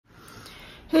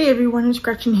Hey everyone, it's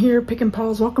Gretchen here, Pickin'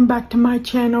 Paws. Welcome back to my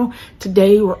channel.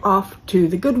 Today we're off to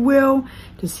the Goodwill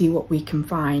to see what we can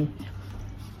find.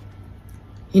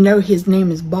 You know his name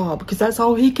is Bob because that's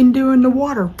all he can do in the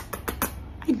water.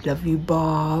 I love you,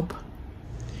 Bob.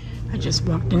 I just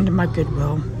walked into my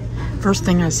Goodwill. First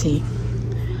thing I see,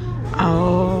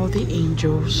 all the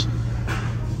angels.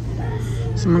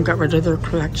 Someone got rid of their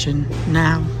collection.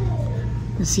 Now,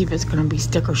 let's see if it's gonna be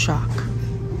sticker shock.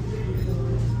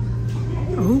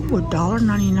 Oh,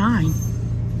 $1.99.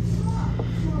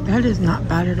 That is not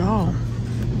bad at all.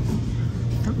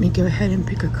 Let me go ahead and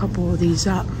pick a couple of these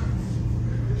up.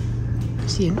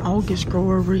 See an August girl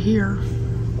over here.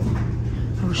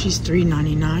 Oh, she's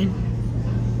 $3.99.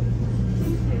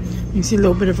 You can see a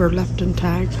little bit of her left-hand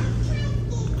tag.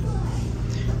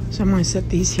 So I'm going to set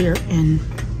these here and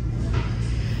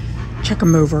check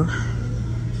them over.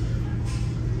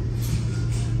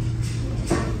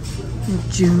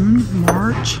 June,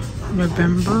 March,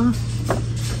 November,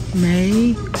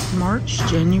 May, March,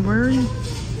 January,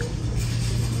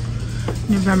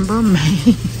 November,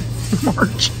 May,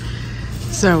 March.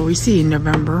 So we see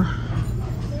November.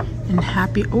 And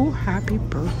happy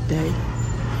birthday.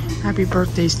 Happy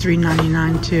birthday's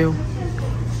 $3.99 too.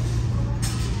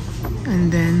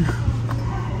 And then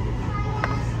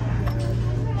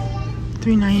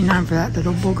 $3.99 for that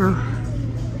little booger.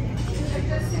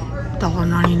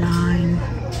 $1.99.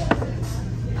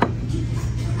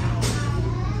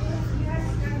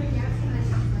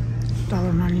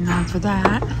 $1.99 for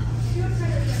that.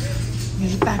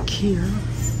 These back here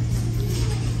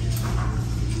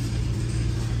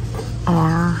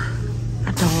are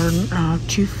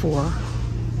 $1.24.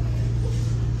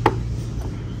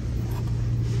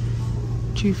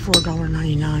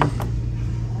 $1.99.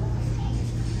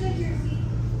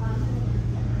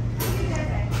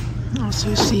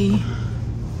 Also see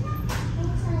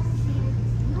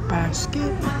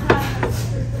basket.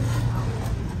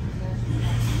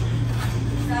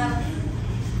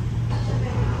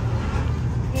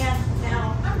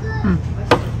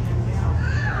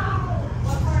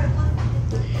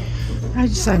 I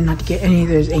decided not to get any of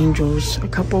those angels. A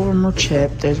couple of them were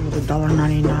chipped. Those were the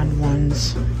 $1.99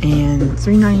 ones. And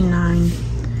 $3.99.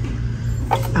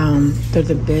 They're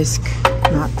the bisque,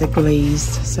 not the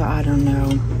glazed, so I don't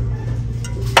know.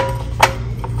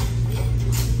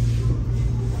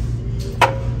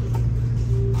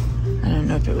 I don't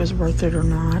know if it was worth it or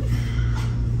not.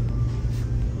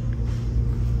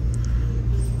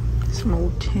 Some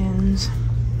old tins.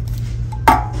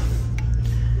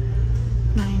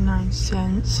 99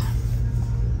 cents.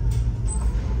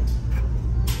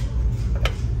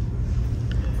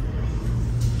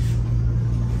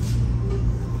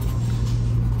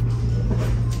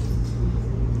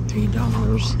 $3,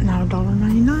 now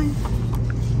 $1.99.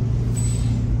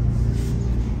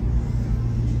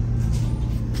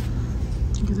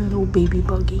 Look at that old baby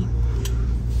buggy.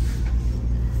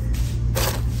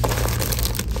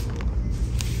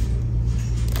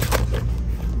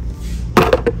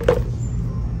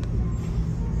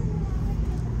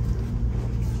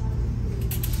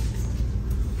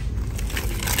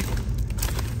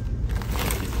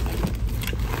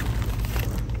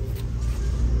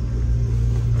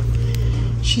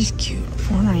 She's cute.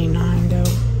 $4.99 though.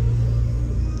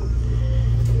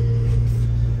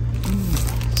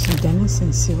 Some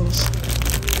Denison seals. I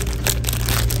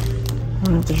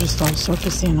wonder if they're just all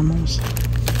circus animals.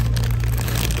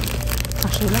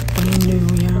 Actually, that one new,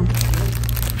 yeah.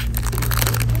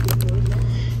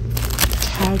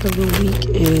 Tag of the week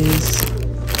is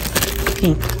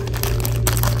pink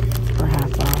for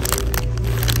half off.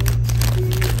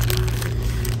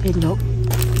 They look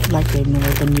like they've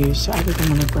never been used, so I think I'm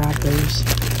gonna grab those.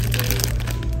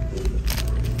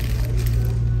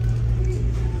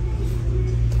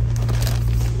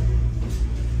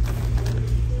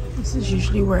 This is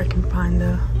usually where I can find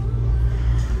the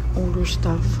older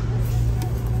stuff.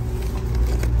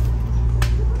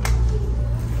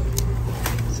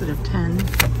 Instead of 10.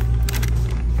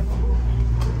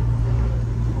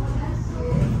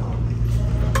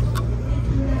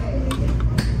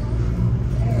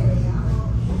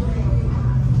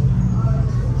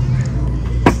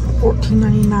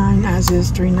 $14.99, as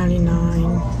is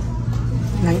 $3.99,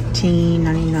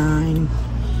 $19.99,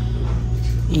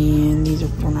 and these are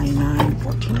 $4.99,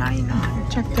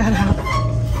 $14.99. Check that out.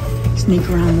 Sneak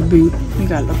around the boot. We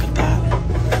gotta look at that.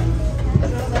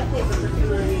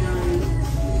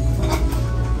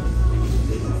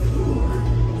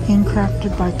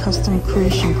 Handcrafted by Custom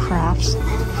Creation Crafts.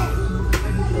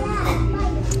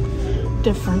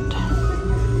 Different.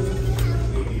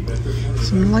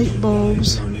 Some light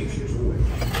bulbs.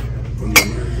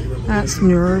 That's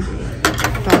newer,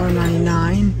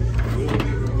 $1.99.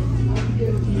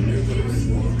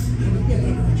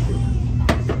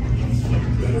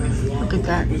 Look at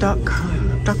that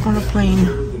duck on a plane,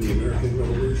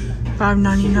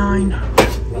 $5.99.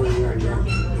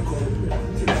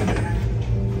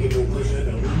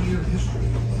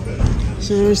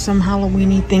 So there's some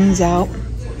Halloween-y things out.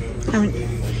 I haven't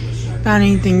found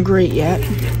anything great yet,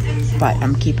 but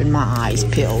I'm keeping my eyes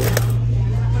peeled.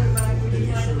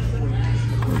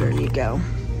 Oh, there you go.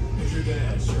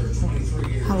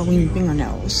 Halloween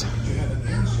fingernails.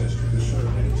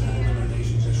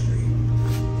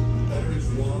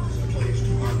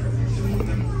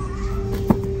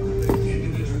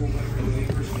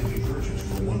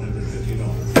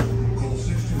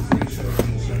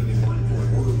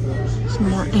 Some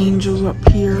more angels up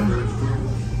here.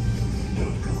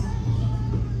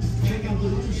 Check out the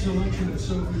new selection at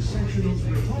Sophie's section of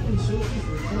Home & Sophie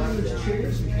for recliners,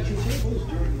 chairs, and kitchen tables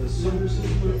during the Summer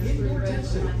Sizzler Indoor Tent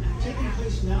Sale, taking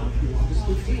place now through August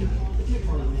 15th at the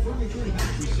Apartment Furniture and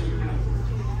Factory Center.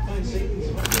 Find savings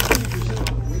of up to 20% off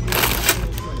regular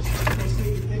sales price. Plus,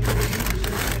 take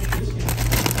 10% discount.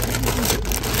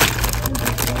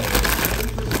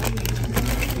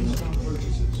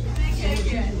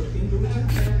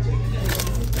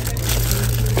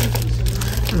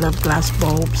 I love glass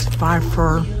bulbs, 5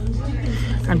 for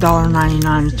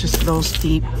 $1.99. It's just a little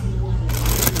steep.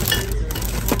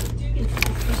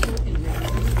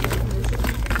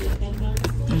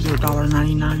 These are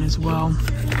 $1.99 as well.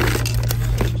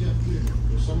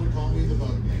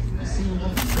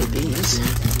 For these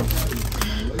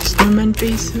snowman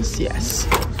faces, yes.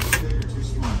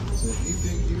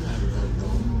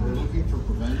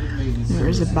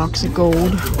 There's a box of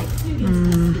gold.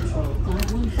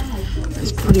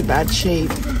 It's pretty bad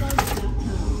shape.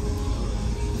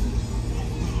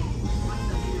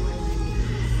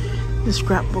 The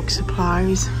scrapbook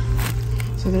supplies.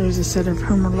 So there's a set of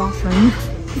Homer Laughlin,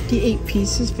 58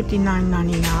 pieces,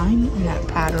 $59.99 in that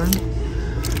pattern.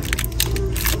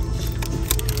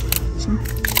 Some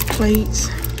plates,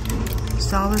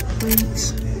 solid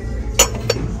plates.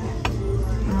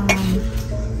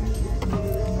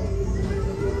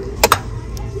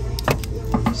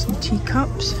 Some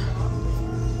teacups.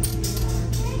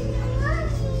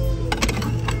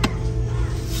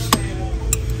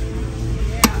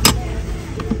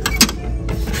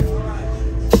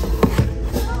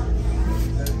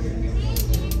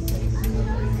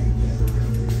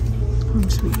 Home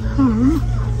Sweet Home.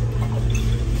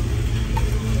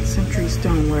 Century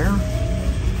Stoneware.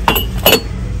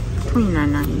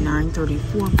 $29.99,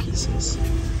 34 pieces.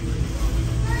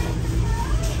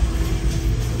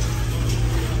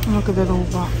 Look at that old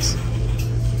box.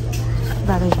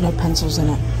 But there's no pencils in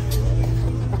it.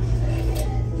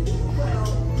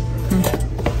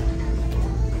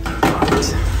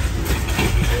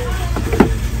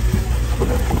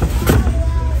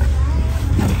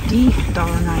 Empty,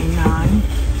 $1.99.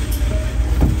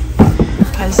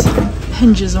 Has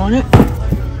hinges on it.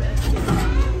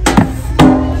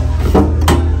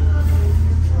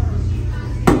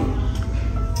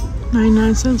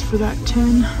 99 cents for that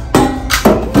tin.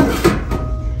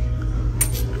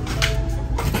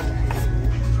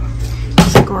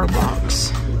 Cigar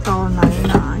box,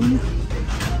 $1.99.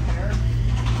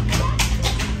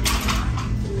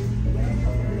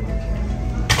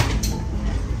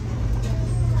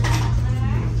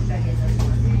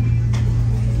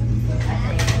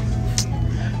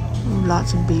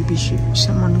 Lots of baby shoes.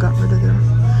 Someone got rid of their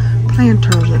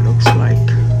planters, it looks like.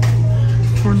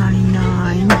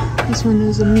 $4.99. This one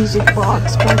is a music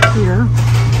box back here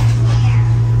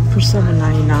for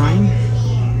 $7.99.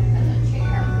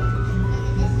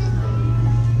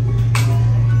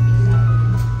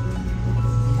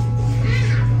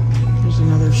 There's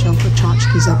another shelf of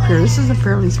tchotchkes up here. This is a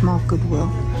fairly small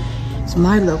Goodwill. It's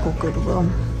my local Goodwill.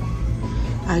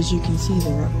 As you can see,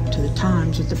 they're up to the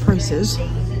times with the prices.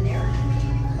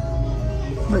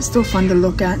 But it's still fun to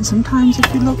look at, and sometimes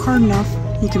if you look hard enough,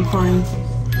 you can find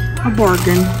a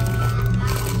bargain.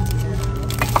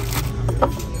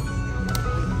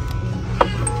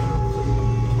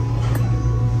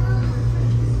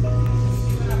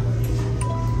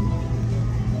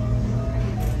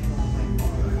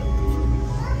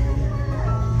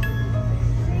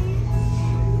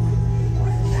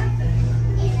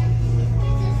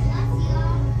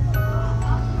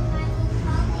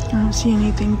 I don't see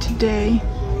anything today.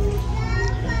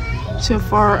 So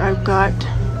far I've got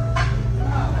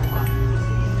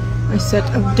a set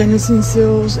of Denizen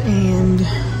seals, and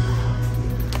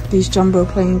these jumbo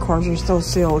playing cards are still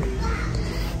sealed.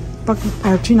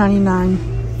 $2.99.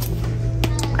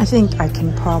 I think I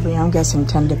can probably, I'm guessing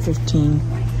 10 to 15.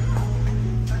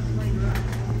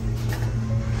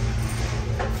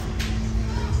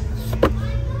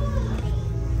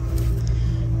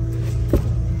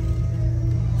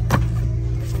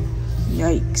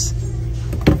 Yikes.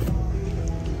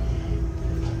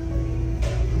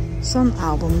 Some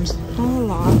albums, not a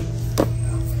lot.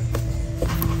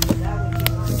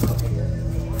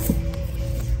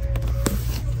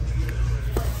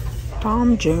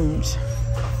 Tom Jones.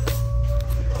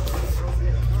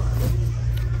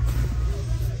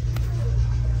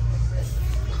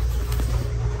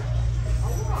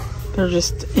 They're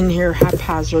just in here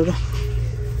haphazard.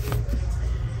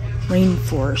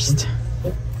 Rainforest.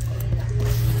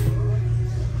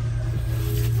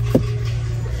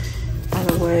 By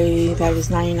the way, that is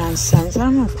 99 cents. I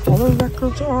don't know if all the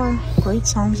records are. Great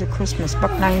Songs of Christmas.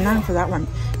 $1.99 for that one.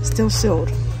 Still sealed.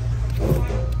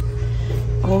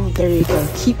 Oh, there you go.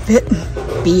 Keep fit,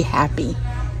 be happy.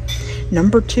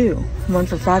 Number 2. One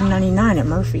for $5.99 at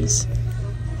Murphy's.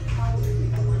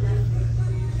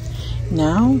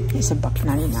 Now it's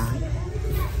 $1.99.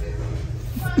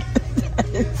 That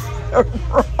is so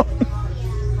wrong.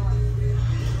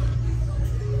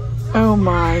 Oh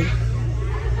my.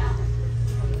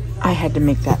 I had to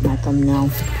make that my thumbnail.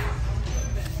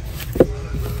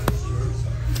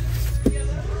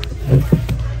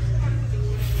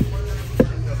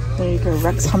 There you go.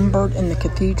 Rex Humbert in the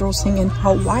Cathedral singing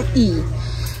Hawaii.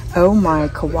 Oh my,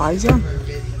 Kawaiza.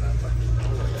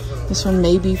 This one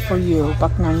may be for you,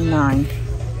 $1.99.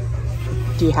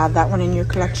 Do you have that one in your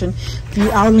collection?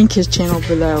 I'll link his channel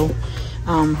below.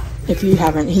 If you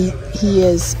haven't, he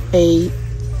is a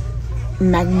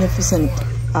magnificent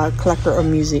collector of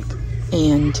music,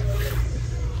 and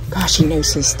gosh, he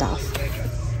knows his stuff.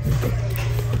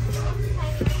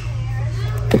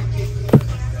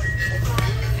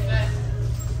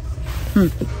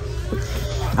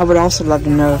 I would also love to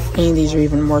know if any of these are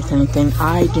even worth anything.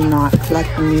 I do not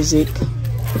collect the music,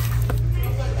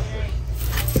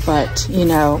 but you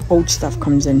know, old stuff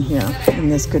comes in here in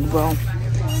this Goodwill.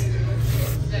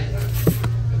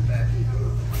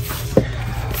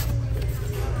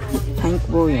 Hank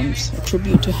Williams, a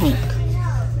tribute to Hank.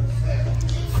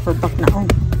 For $1.99. Oh,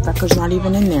 record's not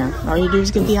even in there. All you do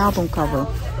is get the album cover.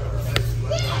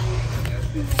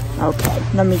 Okay,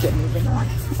 let me get moving on.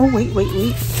 Oh,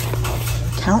 wait.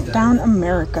 Countdown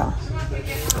America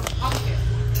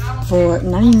for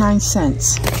 99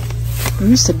 cents. We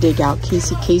used to dig out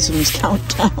Casey Kasem's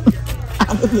Countdown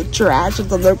out of the trash at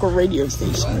the local radio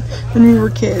station when we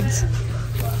were kids.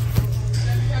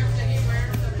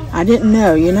 I didn't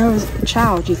know, you know, as a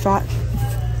child you thought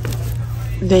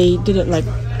they did it like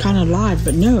kind of live,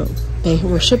 but no, they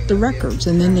were shipped the records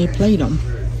and then they played them.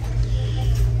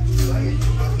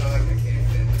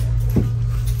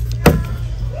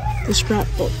 The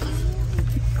scrapbook,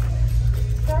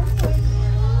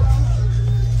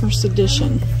 first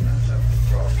edition.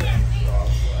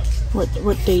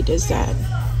 What date is that?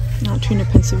 Altoona,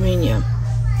 Pennsylvania.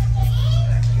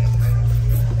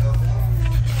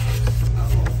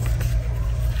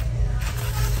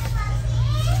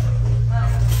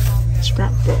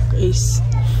 Scrapbook, a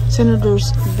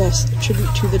senator's vest, a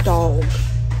tribute to the dog.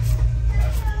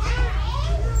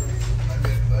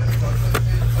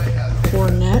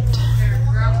 Cornet.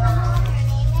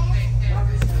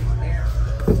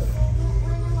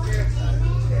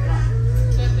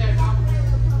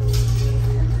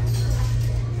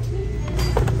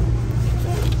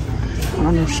 I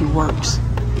wonder if she works.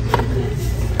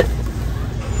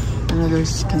 I know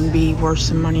those can be worth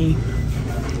some money,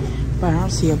 but I don't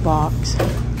see a box.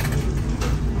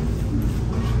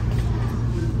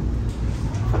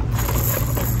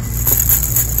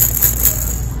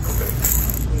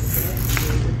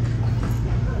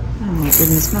 Oh my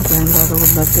goodness, my granddaughter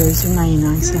would love those. They're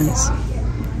 99 cents.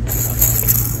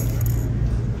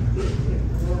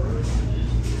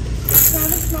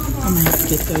 I'm gonna have to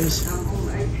get those.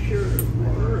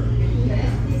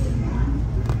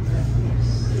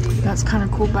 That's kind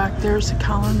of cool back there's a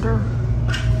calendar.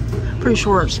 Pretty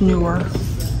sure it's newer.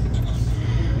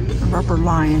 A rubber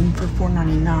lion for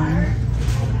 $4.99.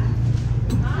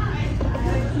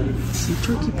 See,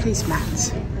 turkey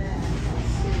placemats.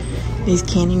 These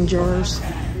canning jars,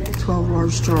 12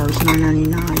 large jars,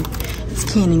 $9.99. It's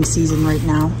canning season right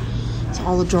now, so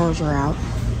all the jars are out.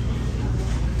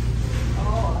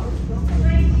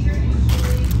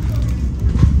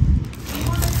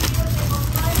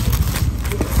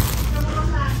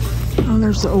 Oh,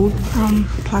 there's the old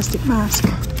plastic mask.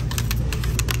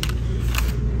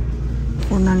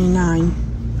 $4.99.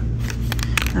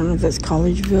 I don't know if that's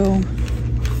Collegeville.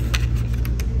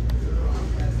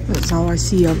 That's all I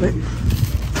see of it.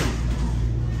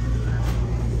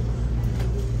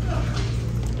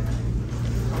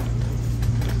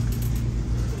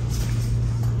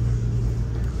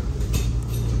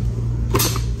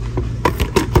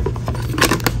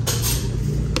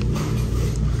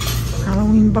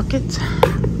 Halloween buckets,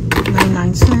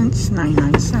 99 cents,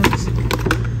 99 cents.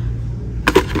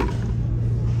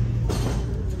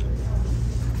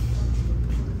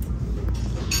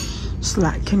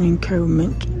 Slatkin & Co.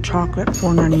 Mint Chocolate,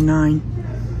 $4.99.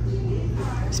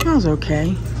 Smells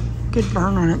okay. Good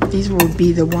burn on it. These would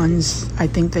be the ones I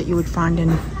think that you would find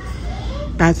in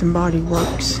Bath & Body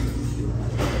Works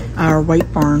or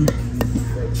White Barn,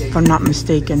 if I'm not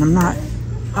mistaken. I'm not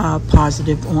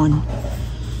positive on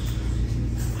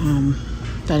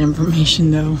that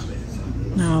information though.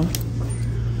 No.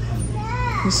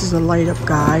 This is a light up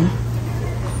guy.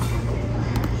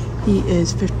 He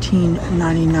is $15.99. I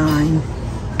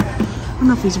don't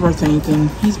know if he's worth anything.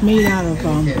 He's made out of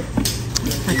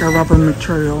like a rubber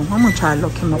material. I'm gonna try to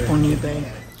look him up on eBay.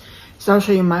 So I'll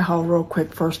show you my haul real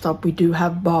quick. First up, we do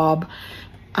have Bob.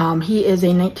 He is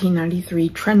a 1993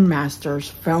 Trendmasters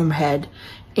foam head,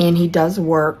 and he does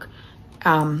work.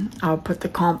 I'll put the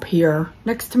comp here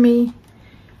next to me.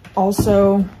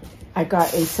 Also, I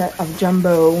got a set of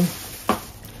jumbo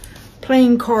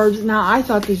playing cards. Now, I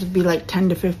thought these would be like 10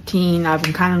 to 15. I've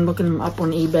been kind of looking them up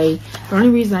on eBay. The only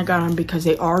reason I got them because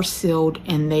they are sealed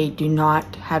and they do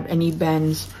not have any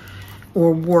bends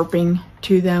or warping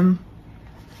to them.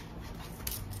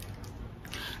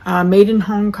 Made in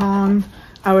Hong Kong.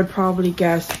 I would probably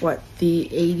guess, what, the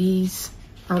 80s,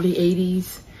 early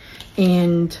 80s.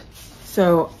 And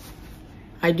so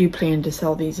I do plan to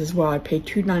sell these as well. I paid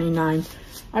 $2.99.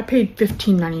 I paid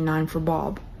 $15.99 for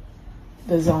Bob,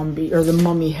 the zombie or the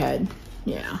mummy head.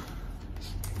 Yeah.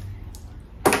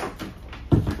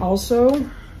 Also,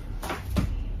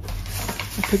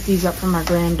 I picked these up for my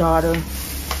granddaughter.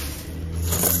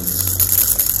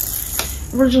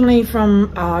 Originally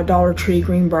from Dollar Tree,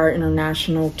 Greenbrier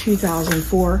International,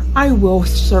 2004. I will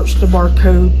search the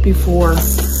barcode before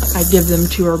I give them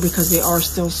to her because they are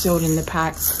still sealed in the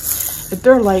pack. If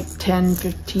they're like $10,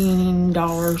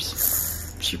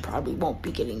 $15, she probably won't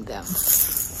be getting them.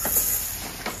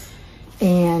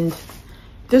 And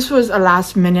this was a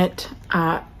last minute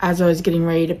as I was getting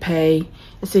ready to pay.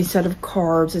 It's a set of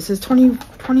cards. It says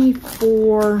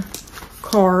 24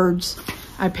 cards.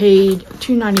 I paid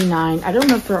 $2.99. I don't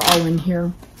know if they're all in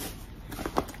here,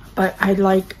 but I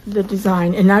like the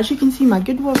design. And as you can see, my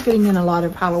Goodwill's getting in a lot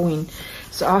of Halloween,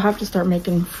 so I'll have to start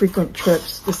making frequent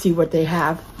trips to see what they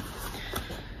have.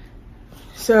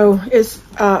 So it's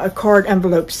a card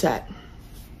envelope set.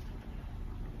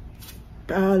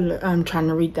 I'm trying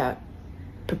to read that.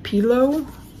 Papillo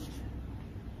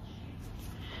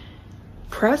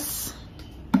Press.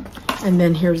 And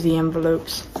then here's the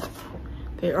envelopes.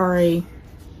 They are a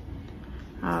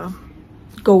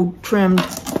gold trimmed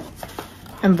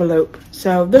envelope.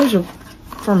 So those are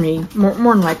for me, more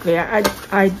than likely.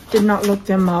 I did not look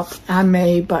them up. I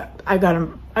may, but I got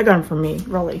them for me,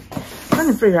 really. I'm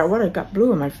trying to figure out what I got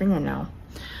blue on my finger now.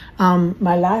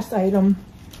 My last item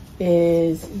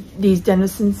is these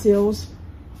Denizen seals.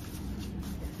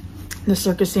 The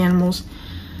circus animals.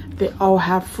 They all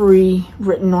have free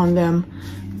written on them.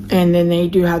 And then they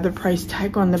do have the price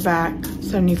tag on the back,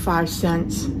 75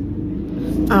 cents.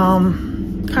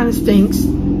 Kind of stinks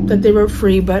that they were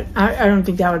free, but I don't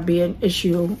think that would be an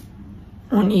issue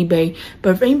on eBay.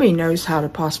 But if anybody knows how to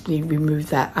possibly remove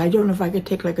that, I don't know if I could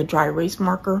take like a dry erase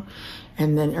marker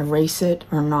and then erase it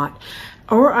or not.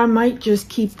 Or I might just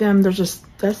keep them. There's just,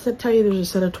 that's to tell you there's a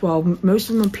set of 12. Most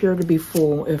of them appear to be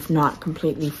full, if not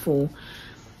completely full.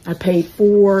 I paid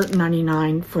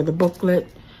 $4.99 for the booklet.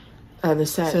 The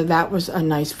set, so that was a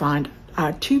nice find.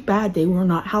 Too bad they were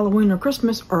not Halloween or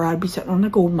Christmas, or I'd be sitting on a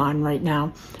gold mine right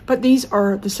now. But these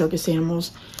are the circus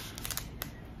animals.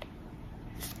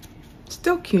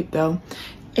 Still cute though.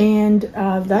 And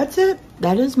that's it.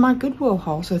 That is my Goodwill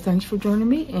haul. So thanks for joining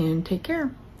me and take care.